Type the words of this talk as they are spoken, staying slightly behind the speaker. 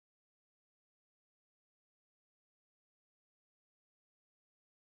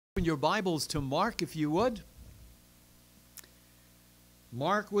open your Bibles to Mark, if you would.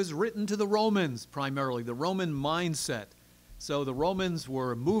 Mark was written to the Romans primarily, the Roman mindset. So the Romans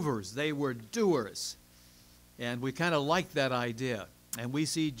were movers, they were doers. And we kind of like that idea. And we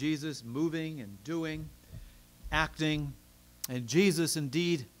see Jesus moving and doing, acting. And Jesus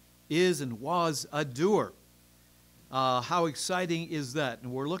indeed is and was a doer. How exciting is that?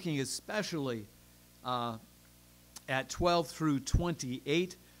 And we're looking especially at 12 through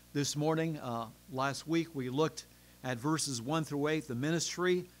 28 this morning. Last week we looked at verses 1 through 8, the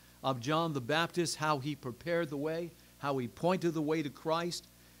ministry of John the Baptist, how he prepared the way, how he pointed the way to Christ.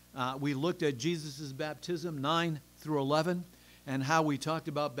 We looked at Jesus' baptism, 9 through 11, and how we talked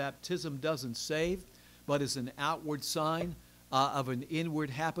about baptism doesn't save, but is an outward sign of an inward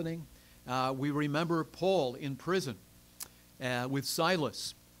happening. We remember Paul in prison with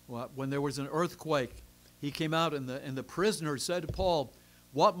Silas. When there was an earthquake, he came out and the prisoner said to Paul,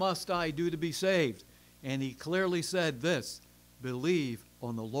 "What must I do to be saved?" And he clearly said this, "Believe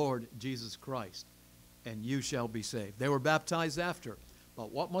on the Lord Jesus Christ, and you shall be saved." They were baptized after.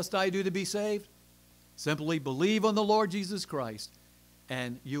 But what must I do to be saved? Simply believe on the Lord Jesus Christ,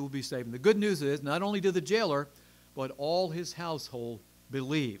 and you will be saved. And the good news is, not only did the jailer, but all his household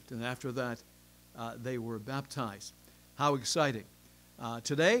believed. And after that, they were baptized. How exciting.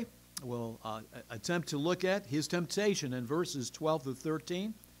 Today, we'll attempt to look at his temptation in verses 12 through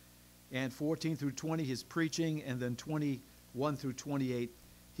 13, and 14 through 20, his preaching, and then 21 through 28,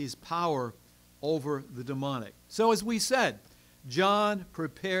 his power over the demonic. So as we said, John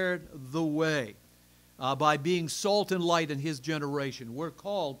prepared the way by being salt and light in his generation. We're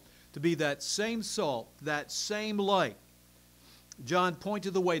called to be that same salt, that same light. John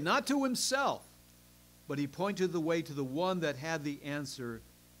pointed the way, not to himself, but he pointed the way to the one that had the answer,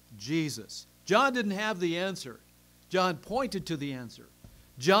 Jesus. John didn't have the answer. John pointed to the answer.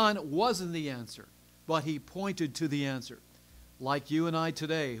 John wasn't the answer, but he pointed to the answer. Like you and I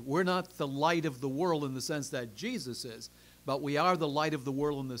today, we're not the light of the world in the sense that Jesus is, but we are the light of the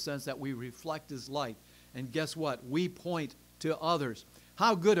world in the sense that we reflect his light. And guess what? We point to others.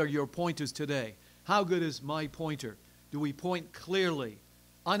 How good are your pointers today? How good is my pointer? Do we point clearly,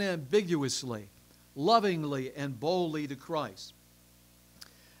 unambiguously, lovingly, and boldly to Christ?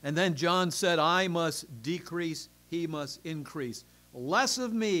 And then John said, "I must decrease, he must increase. Less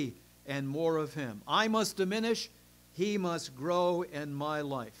of me and more of him. I must diminish, he must grow in my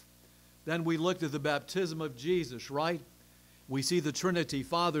life." Then we looked at the baptism of Jesus, right? We see the Trinity,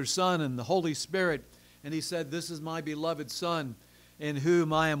 Father, Son, and the Holy Spirit. And he said, "This is my beloved Son, in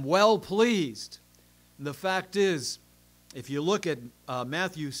whom I am well pleased." And the fact is, if you look at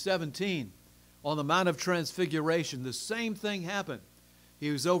Matthew 17, on the Mount of Transfiguration, the same thing happened. He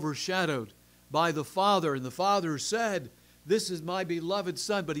was overshadowed by the Father, and the Father said, "This is my beloved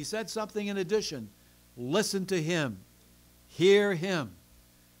Son." But he said something in addition. Listen to him. Hear him.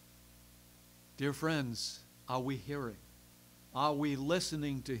 Dear friends, are we hearing? Are we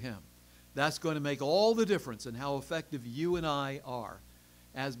listening to him? That's going to make all the difference in how effective you and I are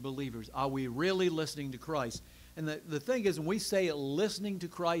as believers. Are we really listening to Christ? And the thing is, when we say listening to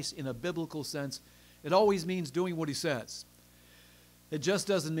Christ in a biblical sense, it always means doing what he says. It just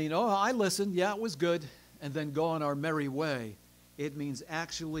doesn't mean, "Oh, I listened, yeah, it was good," and then go on our merry way. It means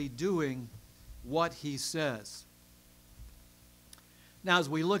actually doing what he says. Now, as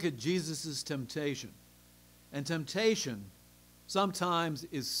we look at Jesus' temptation, and temptation sometimes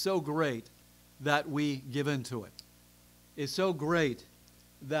is so great that we give into it. It's so great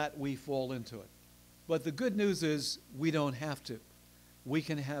that we fall into it. But the good news is we don't have to. We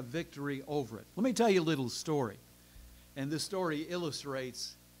can have victory over it. Let me tell you a little story. And this story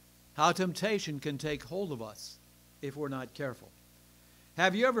illustrates how temptation can take hold of us if we're not careful.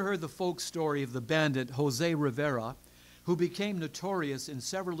 Have you ever heard the folk story of the bandit Jose Rivera, who became notorious in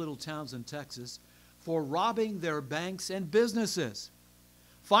several little towns in Texas for robbing their banks and businesses?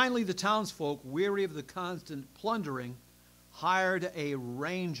 Finally, the townsfolk, weary of the constant plundering, hired a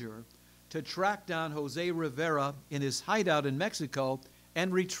ranger to track down Jose Rivera in his hideout in Mexico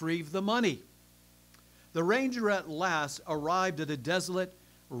and retrieve the money. The ranger at last arrived at a desolate,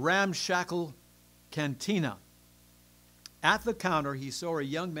 ramshackle cantina. At the counter, he saw a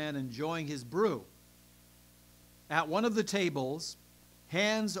young man enjoying his brew. At one of the tables,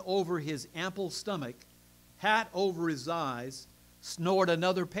 hands over his ample stomach, hat over his eyes, snored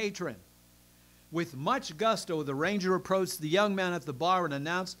another patron. With much gusto, the ranger approached the young man at the bar and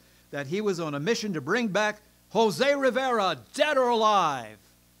announced that he was on a mission to bring back Jose Rivera, dead or alive.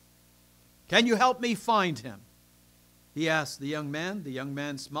 "Can you help me find him?" he asked the young man. The young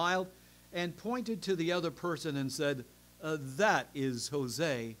man smiled and pointed to the other person and said, That is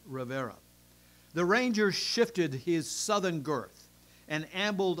Jose Rivera. The ranger shifted his southern girth and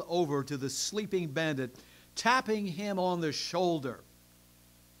ambled over to the sleeping bandit, tapping him on the shoulder.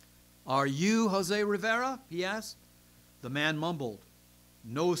 "Are you Jose Rivera?" he asked. The man mumbled,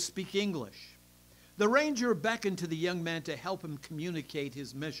 "No speak English." The ranger beckoned to the young man to help him communicate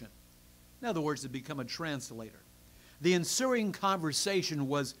his mission. In other words, to become a translator. The ensuing conversation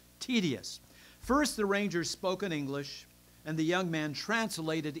was tedious. First, the ranger spoke in English, and the young man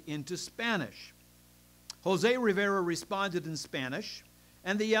translated into Spanish. Jose Rivera responded in Spanish,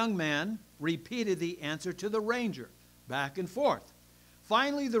 and the young man repeated the answer to the ranger, back and forth.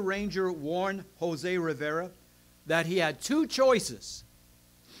 Finally, the ranger warned Jose Rivera that he had two choices.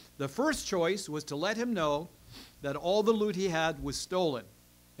 The first choice was to let him know that all the loot he had was stolen,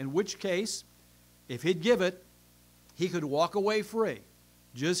 in which case, if he'd give it, he could walk away free.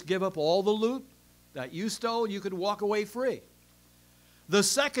 Just give up all the loot that you stole, you could walk away free. The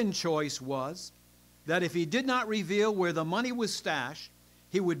second choice was that if he did not reveal where the money was stashed,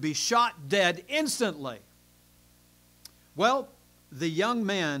 he would be shot dead instantly. Well, the young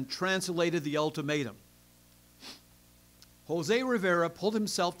man translated the ultimatum. Jose Rivera pulled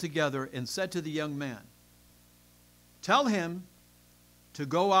himself together and said to the young man, "Tell him to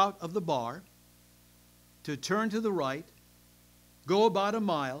go out of the bar, to turn to the right, go about a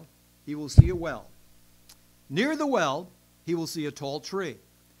mile, he will see a well. Near the well, he will see a tall tree.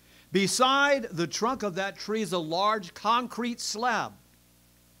 Beside the trunk of that tree is a large concrete slab.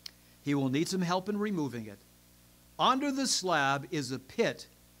 He will need some help in removing it. Under the slab is a pit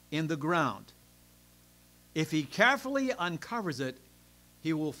in the ground. If he carefully uncovers it,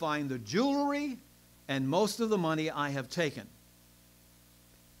 he will find the jewelry and most of the money I have taken."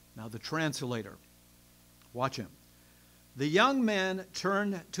 Now the translator, watch him. The young man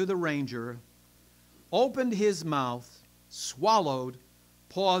turned to the ranger, opened his mouth, swallowed,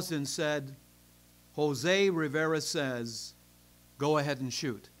 paused and said, "Jose Rivera says, go ahead and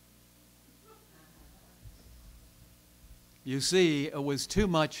shoot." You see, it was too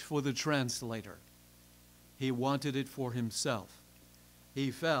much for the translator. He wanted it for himself.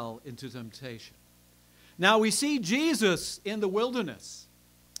 He fell into temptation. Now we see Jesus in the wilderness,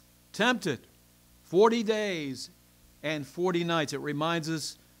 tempted 40 days and 40 nights. It reminds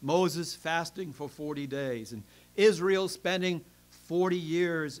us Moses fasting for 40 days and Israel spending 40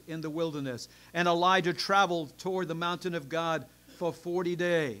 years in the wilderness. And Elijah traveled toward the mountain of God for 40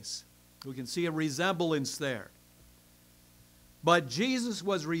 days. We can see a resemblance there. But Jesus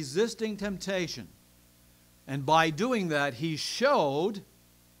was resisting temptation. And by doing that, he showed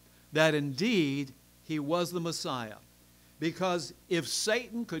that indeed he was the Messiah. Because if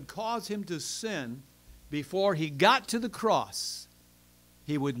Satan could cause him to sin before he got to the cross,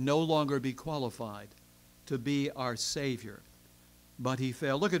 he would no longer be qualified to be our Savior. But he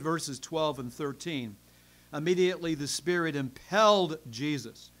failed. Look at verses 12 and 13. Immediately the Spirit impelled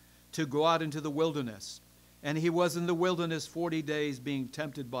Jesus to go out into the wilderness. And he was in the wilderness 40 days being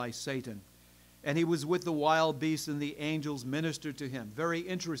tempted by Satan. And he was with the wild beasts, and the angels ministered to him. Very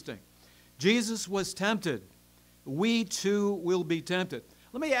interesting. Jesus was tempted. We too will be tempted.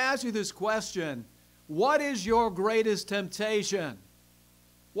 Let me ask you this question. What is your greatest temptation?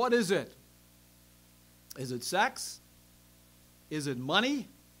 What is it? Is it sex? Is it money?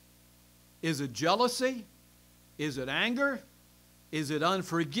 Is it jealousy? Is it anger? Is it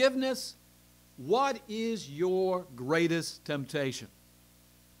unforgiveness? What is your greatest temptation?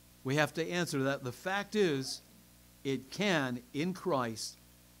 We have to answer that. The fact is, it can, in Christ,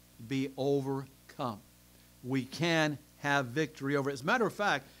 be overcome. We can have victory over it. As a matter of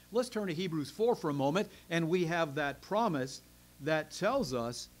fact, let's turn to Hebrews 4 for a moment, and we have that promise that tells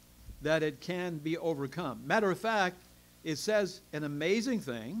us that it can be overcome. Matter of fact, it says an amazing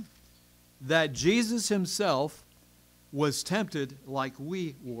thing, that Jesus himself was tempted like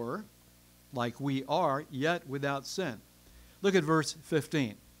we were, like we are, yet without sin. Look at verse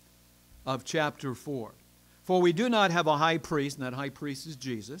 15 of chapter 4. For we do not have a high priest, and that high priest is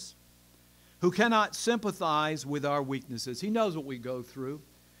Jesus, who cannot sympathize with our weaknesses. He knows what we go through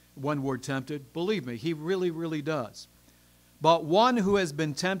when we're tempted. Believe me, he really, really does. But one who has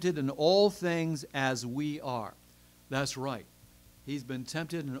been tempted in all things as we are. That's right. He's been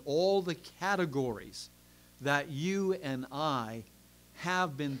tempted in all the categories that you and I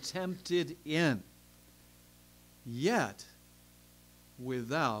have been tempted in, yet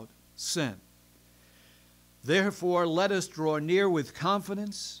without sin. Therefore, let us draw near with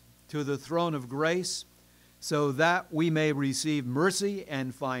confidence to the throne of grace, so that we may receive mercy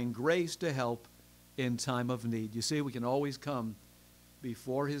and find grace to help in time of need. You see, we can always come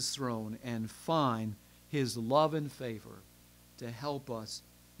before his throne and find his love and favor to help us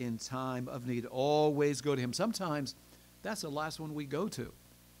in time of need. Always go to him. Sometimes that's the last one we go to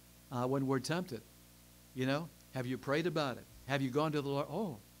when we're tempted. You know, have you prayed about it? Have you gone to the Lord?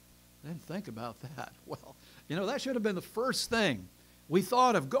 Oh, I didn't think about that. Well, you know, that should have been the first thing we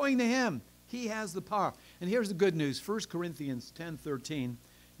thought of, going to him. He has the power. And here's the good news, 1 Corinthians 10:13.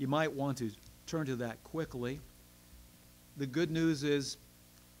 You might want to turn to that quickly. The good news is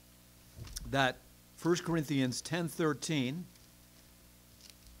that 1 Corinthians 10:13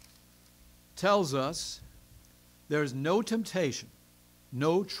 tells us there's no temptation,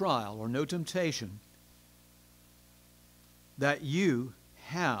 no trial, or no temptation that you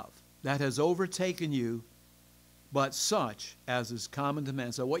have that has overtaken you, but such as is common to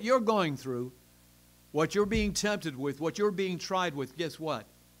man. So what you're going through, what you're being tempted with, what you're being tried with, guess what?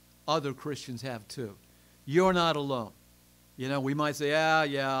 Other Christians have too. You're not alone. You know, we might say,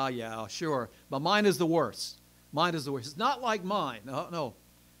 yeah, sure, but mine is the worst. Mine is the worst. It's not like mine. No.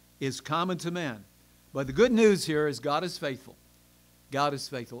 It's common to man. But the good news here is God is faithful. God is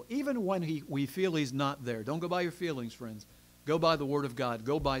faithful. Even when we feel he's not there. Don't go by your feelings, friends. Go by the Word of God.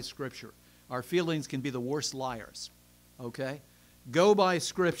 Go by Scripture. Our feelings can be the worst liars. Okay? Go by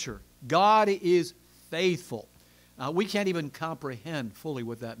Scripture. God is faithful. We can't even comprehend fully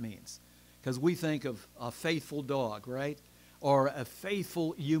what that means, because we think of a faithful dog, right? Or a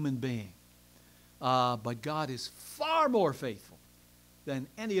faithful human being. But God is far more faithful than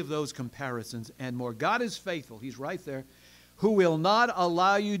any of those comparisons and more. God is faithful. He's right there. Who will not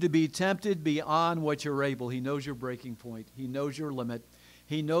allow you to be tempted beyond what you're able. He knows your breaking point. He knows your limit.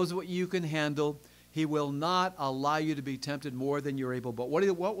 He knows what you can handle. He will not allow you to be tempted more than you're able. But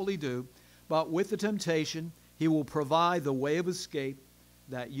what will he do? But with the temptation, he will provide the way of escape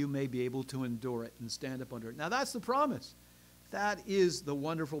that you may be able to endure it and stand up under it. Now that's the promise. That is the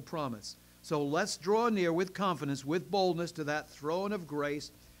wonderful promise. So let's draw near with confidence, with boldness to that throne of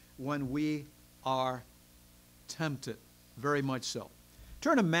grace when we are tempted. Very much so.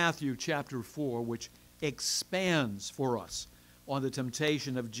 Turn to Matthew chapter 4, which expands for us on the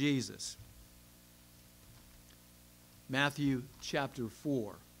temptation of Jesus. Matthew chapter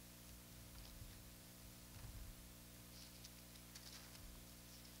 4.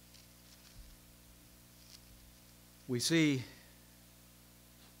 We see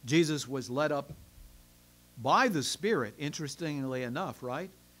Jesus was led up by the Spirit, interestingly enough,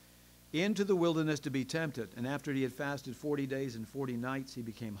 right? Into the wilderness to be tempted. And after he had fasted 40 days and 40 nights, he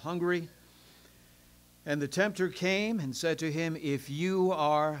became hungry. And the tempter came and said to him, if you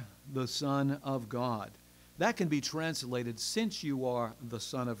are the Son of God. That can be translated, since you are the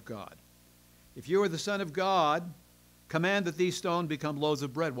Son of God. If you are the Son of God, command that these stones become loaves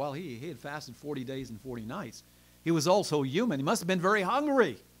of bread. Well, he had fasted 40 days and 40 nights. He was also human. He must have been very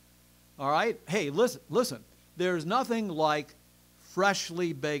hungry. All right? Hey, listen. There's nothing like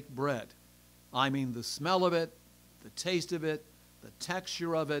freshly baked bread. I mean, the smell of it, the taste of it, the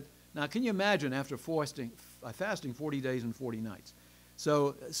texture of it. Now, can you imagine after fasting 40 days and 40 nights?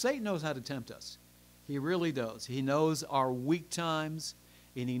 So Satan knows how to tempt us. He really does. He knows our weak times,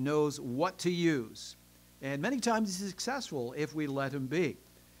 and he knows what to use. And many times he's successful if we let him be.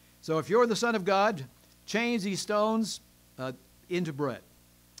 So if you're the Son of God, change these stones into bread.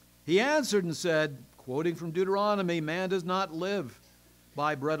 He answered and said, quoting from Deuteronomy, man does not live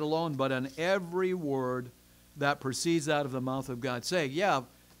by bread alone, but on every word that proceeds out of the mouth of God. Say, yeah,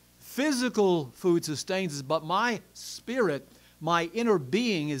 physical food sustains us, but my spirit, my inner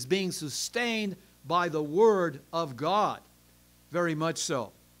being is being sustained by the Word of God. Very much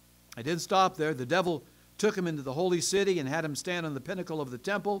so. I didn't stop there. The devil took him into the holy city and had him stand on the pinnacle of the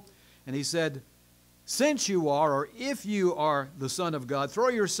temple. And he said, since you are, or if you are the Son of God, throw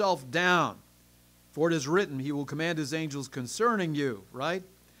yourself down. For it is written, he will command his angels concerning you, right?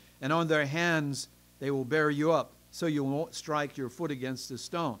 And on their hands they will bear you up, so you won't strike your foot against a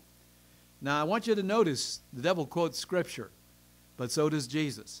stone. Now I want you to notice the devil quotes Scripture, but so does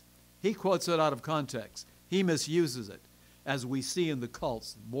Jesus. He quotes it out of context. He misuses it, as we see in the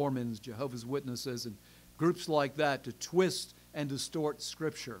cults, Mormons, Jehovah's Witnesses, and groups like that, to twist and distort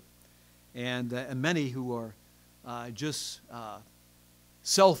Scripture. And many who are just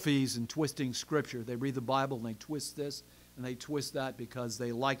selfies and twisting Scripture. They read the Bible and they twist this and they twist that because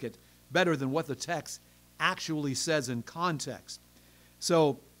they like it better than what the text actually says in context.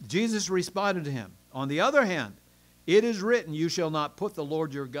 So Jesus responded to him, on the other hand, it is written, you shall not put the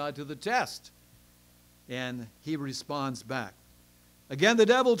Lord your God to the test. And he responds back. Again, the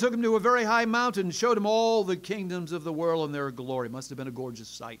devil took him to a very high mountain and showed him all the kingdoms of the world and their glory. It must have been a gorgeous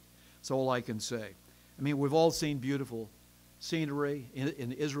sight. That's all I can say. I mean, we've all seen beautiful scenery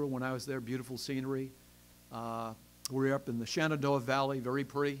in Israel when I was there, beautiful scenery. We're up in the Shenandoah Valley, very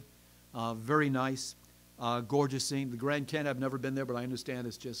pretty, very nice, gorgeous scene. The Grand Canyon, I've never been there, but I understand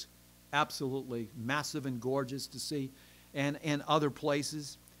it's just absolutely massive and gorgeous to see, and other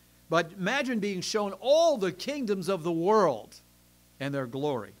places. But imagine being shown all the kingdoms of the world and their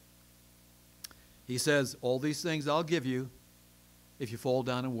glory. He says, all these things I'll give you if you fall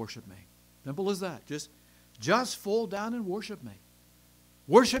down and worship me. Simple as that. Just fall down and worship me.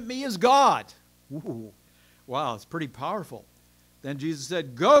 Worship me as God. Ooh, wow, it's pretty powerful. Then Jesus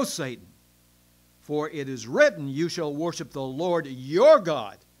said, go, Satan, for it is written, you shall worship the Lord your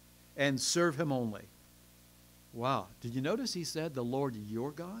God and serve him only. Wow. Did you notice he said the Lord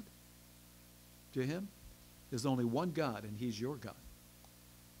your God to him? There's only one God, and he's your God.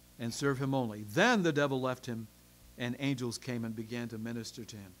 And serve him only. Then the devil left him, and angels came and began to minister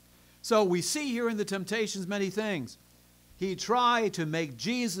to him. So we see here in the temptations many things. He tried to make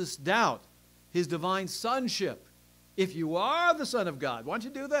Jesus doubt his divine sonship. If you are the Son of God, why don't you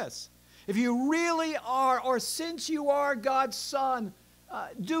do this? If you really are, or since you are God's Son,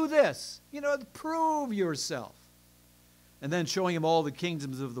 do this. Prove yourself. And then showing him all the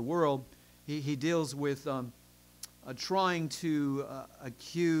kingdoms of the world, he deals with trying to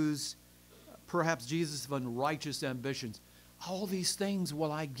accuse perhaps Jesus of unrighteous ambitions. All these things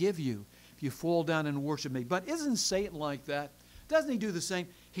will I give you if you fall down and worship me. But isn't Satan like that? Doesn't he do the same?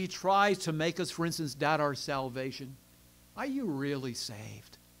 He tries to make us, for instance, doubt our salvation. Are you really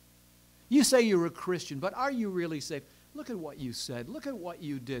saved? You say you're a Christian, but are you really saved? Look at what you said. Look at what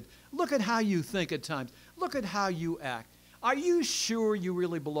you did. Look at how you think at times. Look at how you act. Are you sure you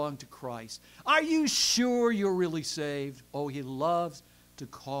really belong to Christ? Are you sure you're really saved? Oh, he loves to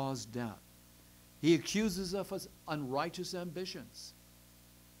cause doubt. He accuses us of unrighteous ambitions.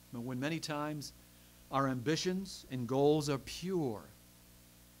 But when many times our ambitions and goals are pure,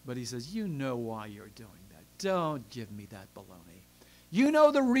 but he says, you know why you're doing that. Don't give me that baloney. You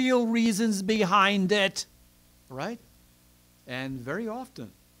know the real reasons behind it, right? And very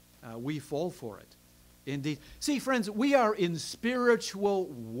often we fall for it. Indeed. See, friends, we are in spiritual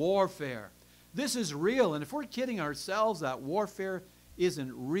warfare. This is real, and if we're kidding ourselves that warfare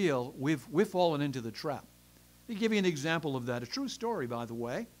isn't real, we've fallen into the trap. Let me give you an example of that. A true story, by the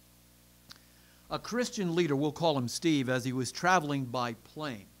way. A Christian leader, we'll call him Steve, as he was traveling by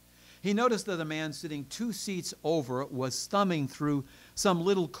plane, he noticed that a man sitting 2 seats over was thumbing through some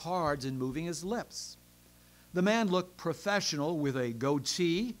little cards and moving his lips. The man looked professional with a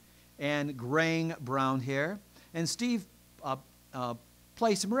goatee and graying brown hair, and Steve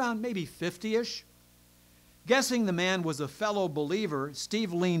placed him around maybe 50-ish. Guessing the man was a fellow believer,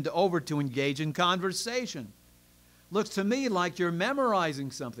 Steve leaned over to engage in conversation. Looks to me like you're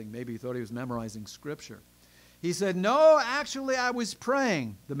memorizing something. Maybe he thought he was memorizing scripture. He said, no, actually I was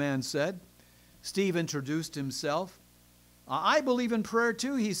praying, the man said. Steve introduced himself. I believe in prayer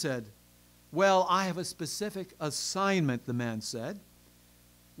too, he said. Well, I have a specific assignment, the man said,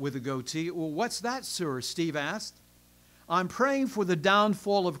 with a goatee. Well, what's that, sir? Steve asked. I'm praying for the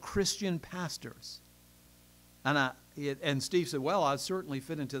downfall of Christian pastors. And Steve said, well, I certainly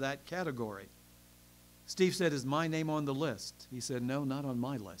fit into that category. Steve said, is my name on the list? He said, no, not on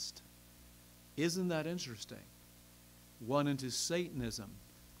my list. Isn't that interesting? One into Satanism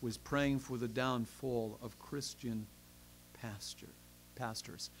was praying for the downfall of Christian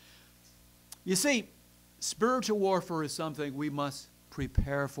pastors. You see, spiritual warfare is something we must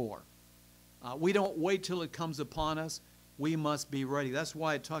prepare for. We don't wait till it comes upon us. We must be ready. That's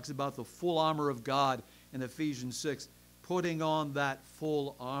why it talks about the full armor of God in Ephesians 6, putting on that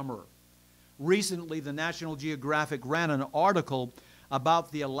full armor. Recently, the National Geographic ran an article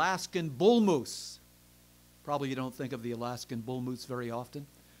about the Alaskan bull moose. Probably you don't think of the Alaskan bull moose very often,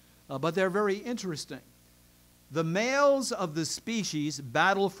 but they're very interesting. The males of the species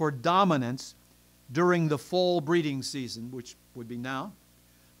battle for dominance during the fall breeding season, which would be now,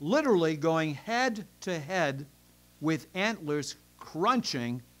 literally going head to head with antlers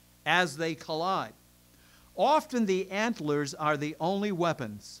crunching as they collide. Often the antlers are the only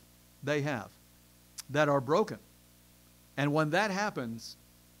weapons they have that are broken. And when that happens,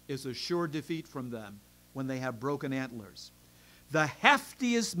 it's a sure defeat from them when they have broken antlers. The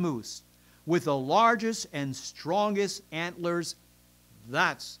heftiest moose with the largest and strongest antlers,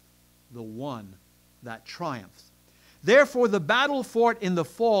 that's the one that triumphs. Therefore, the battle fought in the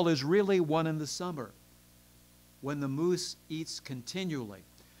fall is really won in the summer, when the moose eats continually.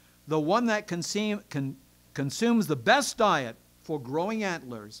 The one that consumes the best diet for growing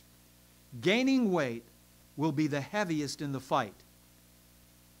antlers, gaining weight, will be the heaviest in the fight.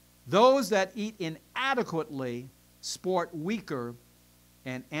 Those that eat inadequately sport weaker,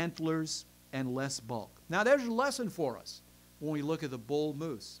 and antlers and less bulk. Now there's a lesson for us when we look at the bull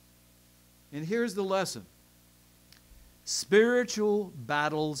moose. And here's the lesson. Spiritual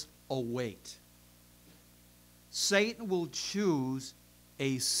battles await. Satan will choose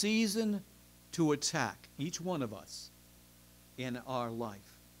a season to attack each one of us in our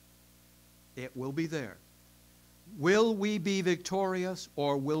life. It will be there. Will we be victorious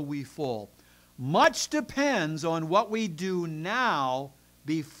or will we fall? Much depends on what we do now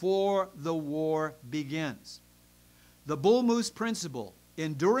before the war begins. The bull moose principle,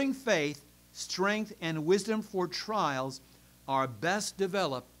 enduring faith, strength, and wisdom for trials are best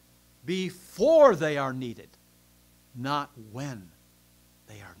developed before they are needed, not when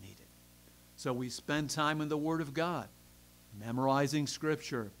they are needed. So we spend time in the Word of God, memorizing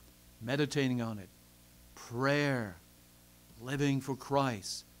Scripture, meditating on it, prayer, living for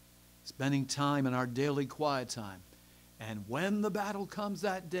Christ, spending time in our daily quiet time. And when the battle comes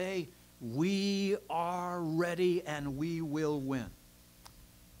that day, we are ready and we will win.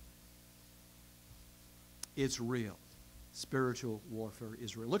 It's real. Spiritual warfare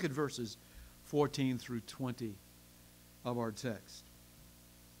is real. Look at verses 14 through 20 of our text.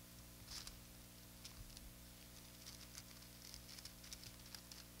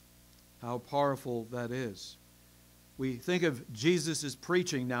 How powerful that is. We think of Jesus'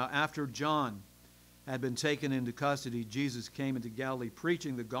 preaching now. After John had been taken into custody, Jesus came into Galilee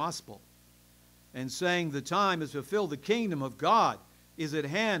preaching the gospel and saying, the time is fulfilled, the kingdom of God is at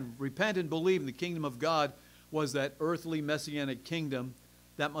hand. Repent and believe. The kingdom of God was that earthly messianic kingdom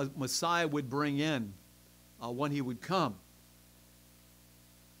that Messiah would bring in when he would come.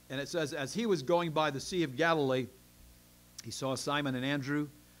 And it says, as he was going by the Sea of Galilee, he saw Simon and Andrew,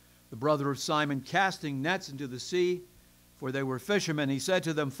 the brother of Simon, casting nets into the sea, for they were fishermen. He said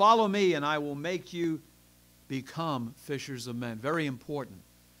to them, follow me, and I will make you become fishers of men. Very important.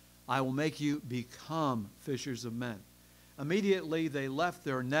 I will make you become fishers of men. Immediately they left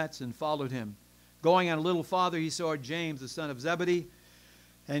their nets and followed him. Going on a little farther, he saw James, the son of Zebedee,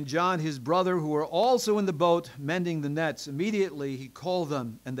 and John, his brother, who were also in the boat, mending the nets. Immediately he called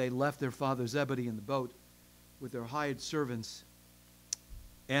them, and they left their father Zebedee in the boat with their hired servants,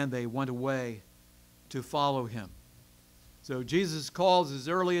 and they went away to follow him. So Jesus calls his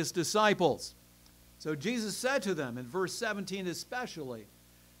earliest disciples. So Jesus said to them, in verse 17 especially,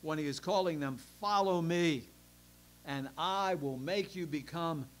 when he is calling them, follow me, and I will make you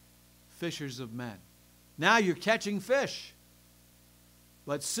become fishers of men. Now you're catching fish,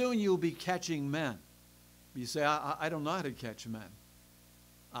 but soon you'll be catching men. You say, I don't know how to catch men.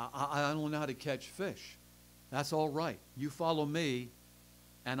 I don't know how to catch fish. That's all right. You follow me,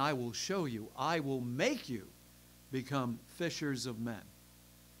 and I will show you. I will make you become fishers of men.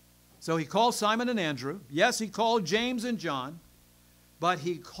 So he called Simon and Andrew. Yes, he called James and John, but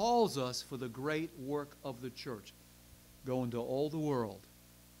he calls us for the great work of the church. Go into all the world,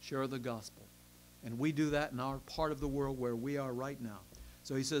 share the gospel. And we do that in our part of the world where we are right now.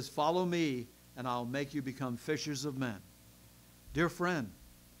 So he says, follow me, and I'll make you become fishers of men. Dear friend,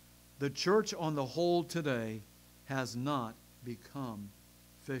 the church on the whole today has not become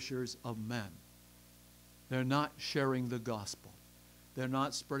fishers of men. They're not sharing the gospel. They're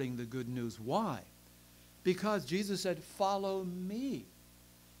not spreading the good news. Why? Because Jesus said, follow me,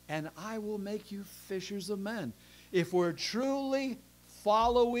 and I will make you fishers of men. If we're truly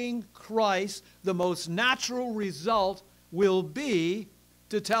following Christ, the most natural result will be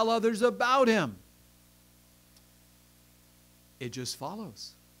to tell others about him. It just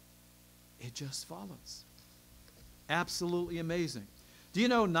follows. It just follows. Absolutely amazing. Do you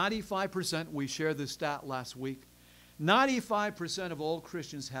know 95%, we shared this stat last week, 95% of all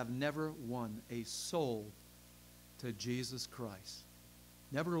Christians have never won a soul to Jesus Christ.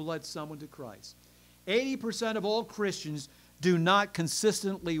 Never led someone to Christ. 80% of all Christians do not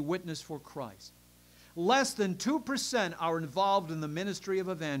consistently witness for Christ. Less than 2% are involved in the ministry of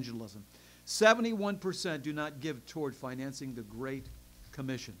evangelism. 71% do not give toward financing the Great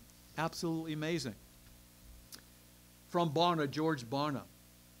Commission. Absolutely amazing. From Barna, George Barna,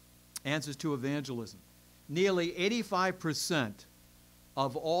 Answers to Evangelism. Nearly 85%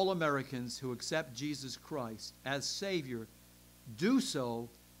 of all Americans who accept Jesus Christ as Savior do so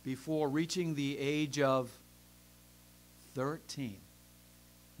before reaching the age of 13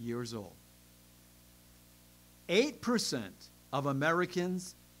 years old. 8% of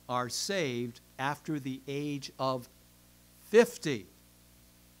Americans are saved after the age of 50.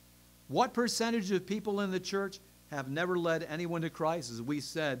 What percentage of people in the church have never led anyone to Christ? As we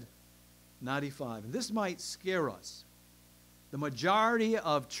said, 95. And this might scare us. The majority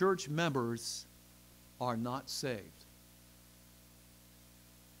of church members are not saved.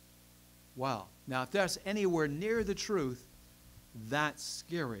 Wow. Now, if that's anywhere near the truth, that's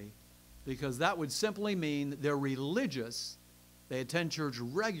scary, because that would simply mean they're religious, they attend church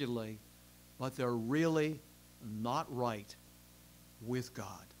regularly, but they're really not right with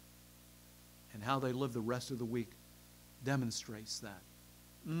God. And how they live the rest of the week demonstrates that.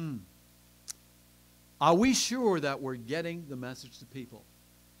 Are we sure that we're getting the message to people?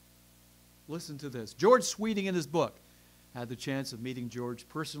 Listen to this. George Sweeting, in his book, had the chance of meeting George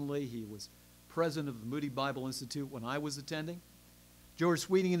personally. He was president of the Moody Bible Institute when I was attending. George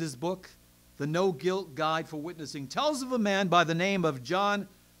Sweeting, in his book, The No Guilt Guide for Witnessing, tells of a man by the name of John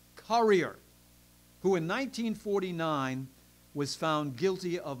Currier, who in 1949 was found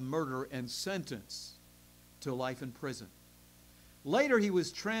guilty of murder and sentenced to life in prison. Later, he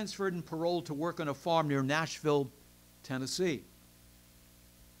was transferred and paroled to work on a farm near Nashville, Tennessee.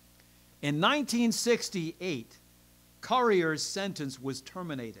 In 1968, Currier's sentence was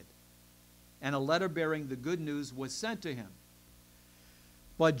terminated, and a letter bearing the good news was sent to him.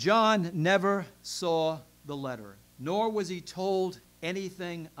 But John never saw the letter, nor was he told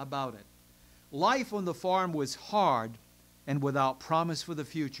anything about it. Life on the farm was hard and without promise for the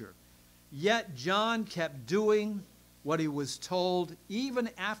future. Yet John kept doing what he was told even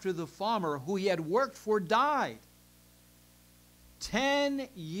after the farmer who he had worked for died. 10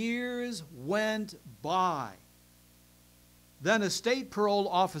 years went by. Then a state parole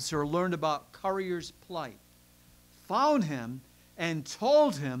officer learned about Currier's plight, found him, and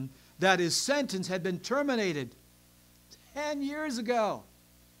told him that his sentence had been terminated 10 years ago.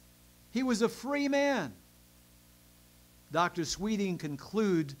 He was a free man. Dr. Sweeting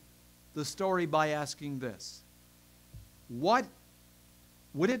concludes the story by asking this: what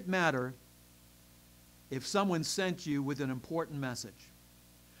would it matter if someone sent you with an important message?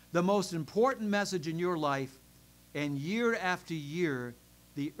 The most important message in your life, and year after year,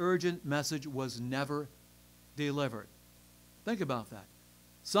 the urgent message was never delivered. Think about that.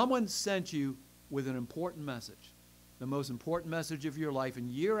 Someone sent you with an important message, the most important message of your life, and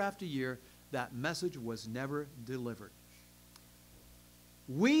year after year, that message was never delivered.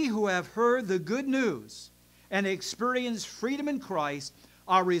 We who have heard the good news and experienced freedom in Christ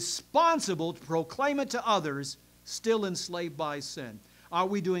are responsible to proclaim it to others still enslaved by sin. Are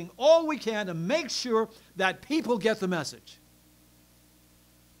we doing all we can to make sure that people get the message?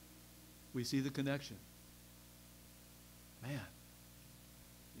 We see the connection. Man,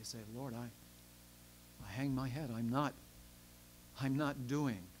 you say, Lord, I hang my head. I'm not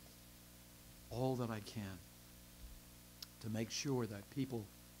doing all that I can to make sure that people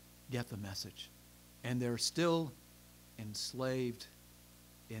get the message. And they're still enslaved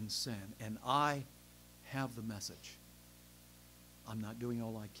in sin. And I have the message. I'm not doing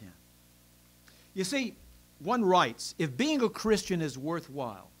all I can. You see, one writes, if being a Christian is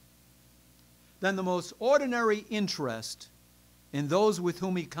worthwhile, then the most ordinary interest in those with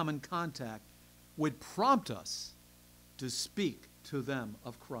whom we come in contact would prompt us to speak to them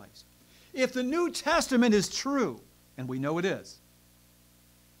of Christ. If the New Testament is true, and we know it is,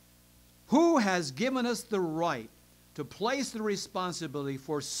 who has given us the right to place the responsibility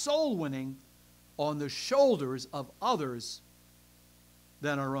for soul winning on the shoulders of others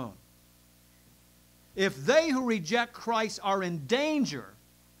than our own? If they who reject Christ are in danger,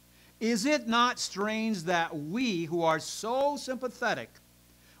 is it not strange that we who are so sympathetic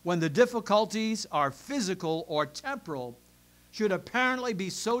when the difficulties are physical or temporal should apparently be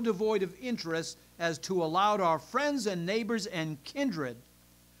so devoid of interest as to allow our friends and neighbors and kindred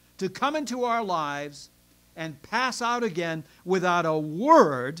to come into our lives and pass out again without a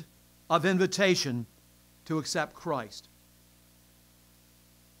word of invitation to accept Christ,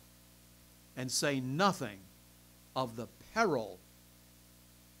 and say nothing of the peril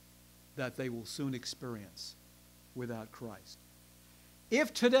that they will soon experience without Christ?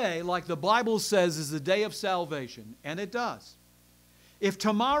 If today, like the Bible says, is the day of salvation, and it does, if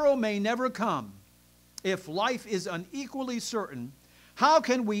tomorrow may never come, if life is unequally certain, how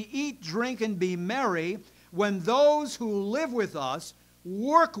can we eat, drink, and be merry when those who live with us,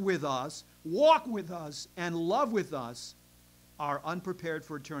 work with us, walk with us, and love with us are unprepared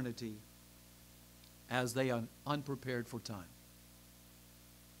for eternity as they are unprepared for time?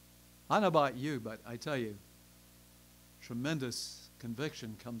 I don't know about you, but I tell you, tremendous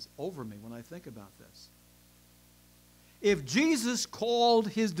conviction comes over me when I think about this. If Jesus called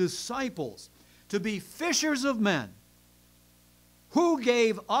his disciples to be fishers of men, who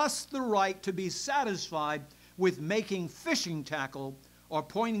gave us the right to be satisfied with making fishing tackle or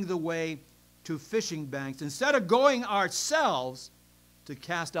pointing the way to fishing banks instead of going ourselves to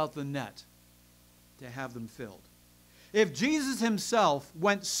cast out the net to have them filled? If Jesus himself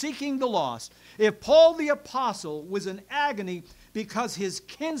went seeking the lost, if Paul the apostle was in agony because his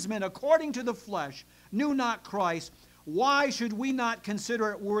kinsmen, according to the flesh, knew not Christ, why should we not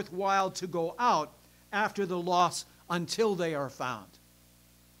consider it worthwhile to go out after the lost until they are found?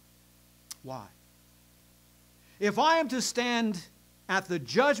 Why? If I am to stand at the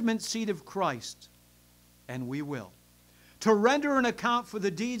judgment seat of Christ, and we will, to render an account for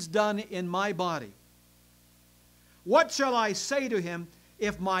the deeds done in my body, what shall I say to him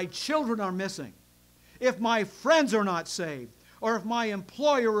if my children are missing, if my friends are not saved, or if my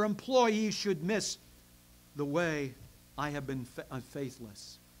employer or employee should miss the way I have been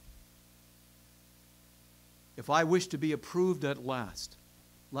faithless? If I wish to be approved at last,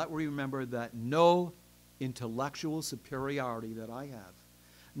 let me remember that no intellectual superiority that I have,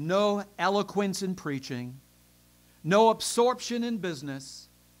 no eloquence in preaching, no absorption in business,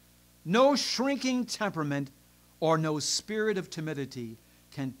 no shrinking temperament, or no spirit of timidity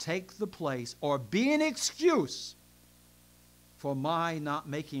can take the place or be an excuse for my not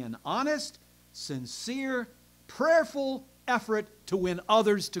making an honest, sincere, prayerful effort to win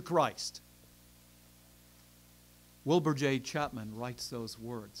others to Christ. Wilbur J. Chapman writes those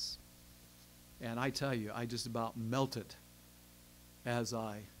words. And I tell you, I just about melted as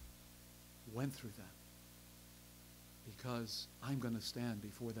I went through them. Because I'm going to stand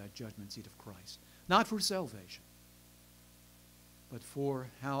before that judgment seat of Christ. Not for salvation, but for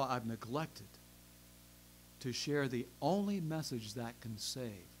how I've neglected to share the only message that can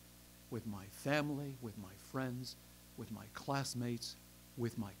save with my family, with my friends, with my classmates,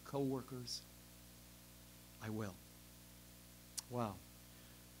 with my coworkers. I will. Wow.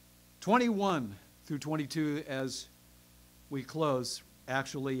 21 through 22 as we close,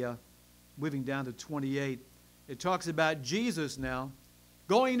 actually moving down to 28, it talks about Jesus now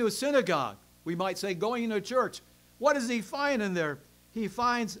going to a synagogue. We might say going into a church. What does he find in there? He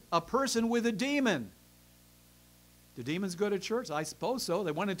finds a person with a demon. Do demons go to church? I suppose so.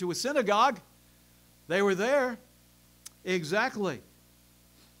 They went into a synagogue. They were there. Exactly.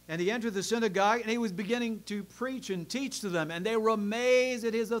 And he entered the synagogue, and he was beginning to preach and teach to them. And they were amazed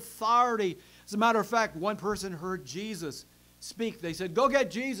at his authority. As a matter of fact, one person heard Jesus speak. They said, "Go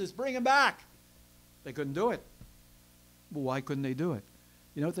get Jesus. Bring him back." They couldn't do it. Well, why couldn't they do it?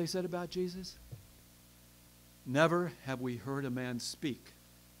 You know what they said about Jesus? "Never have we heard a man speak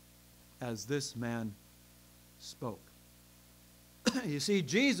as this man spoke." You see,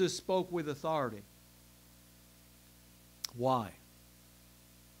 Jesus spoke with authority. Why?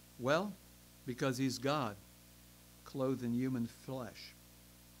 Well, because he's God, clothed in human flesh.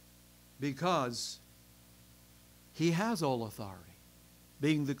 Because he has all authority,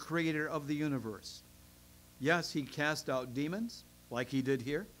 being the creator of the universe. Yes, he cast out demons, like he did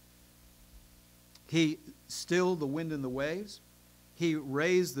here. He stilled the wind and the waves. He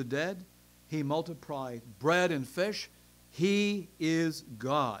raised the dead. He multiplied bread and fish. He is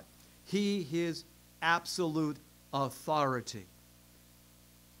God. He is absolute authority.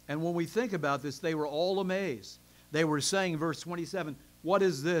 And when we think about this, they were all amazed. They were saying, verse 27, "What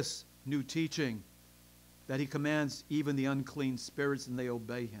is this new teaching that he commands even the unclean spirits and they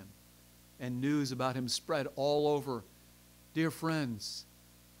obey him?" And news about him spread all over. Dear friends,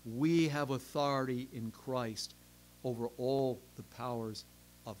 we have authority in Christ over all the powers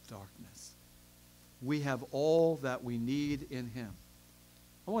of darkness. We have all that we need in him.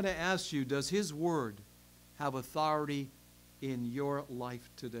 I want to ask you, does his word have authority in your life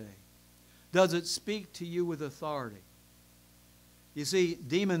today? Does it speak to you with authority? You see,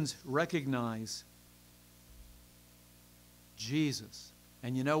 demons recognize Jesus.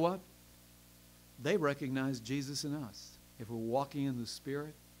 And you know what? They recognize Jesus in us. If we're walking in the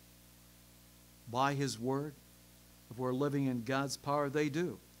Spirit, by his word, if we're living in God's power, they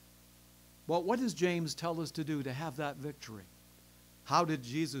do. Well, what does James tell us to do to have that victory? How did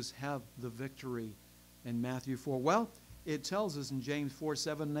Jesus have the victory in Matthew 4? Well, it tells us in James 4,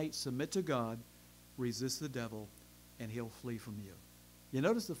 7, and 8, submit to God, resist the devil, and he'll flee from you. You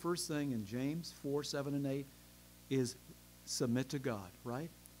notice the first thing in James 4, 7, and 8 is submit to God,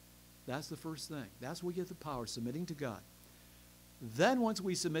 right? That's the first thing. That's where we get the power, submitting to God. Then once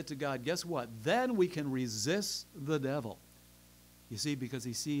we submit to God, guess what? Then we can resist the devil. You see, because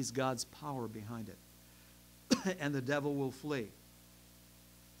he sees God's power behind it. And the devil will flee.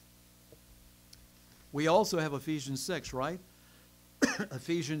 We also have Ephesians 6, right?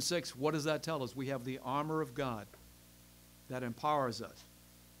 Ephesians 6, what does that tell us? We have the armor of God that empowers us,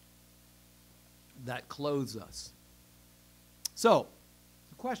 that clothes us. So,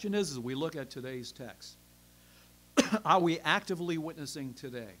 the question is, as we look at today's text, are we actively witnessing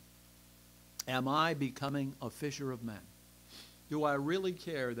today? Am I becoming a fisher of men? Do I really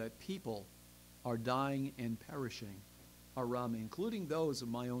care that people are dying and perishing around me, including those of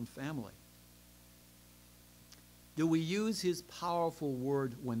my own family? Do we use his powerful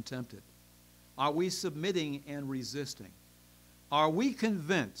word when tempted? Are we submitting and resisting? Are we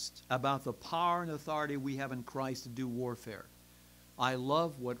convinced about the power and authority we have in Christ to do warfare? I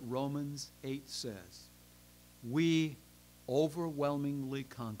love what Romans 8 says. We overwhelmingly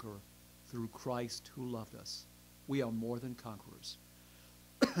conquer through Christ who loved us. We are more than conquerors.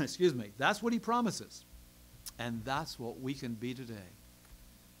 Excuse me. That's what he promises. And that's what we can be today.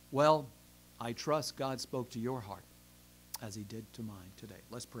 Well, I trust God spoke to your heart as he did to mine today.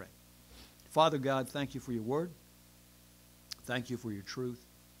 Let's pray. Father God, thank you for your word. Thank you for your truth.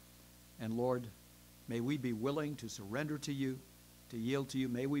 And Lord, may we be willing to surrender to you, to yield to you.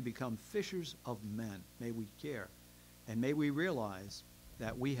 May we become fishers of men. May we care. And may we realize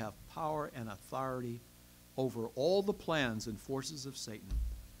that we have power and authority over all the plans and forces of Satan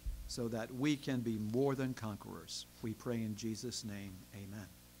so that we can be more than conquerors. We pray in Jesus' name, amen.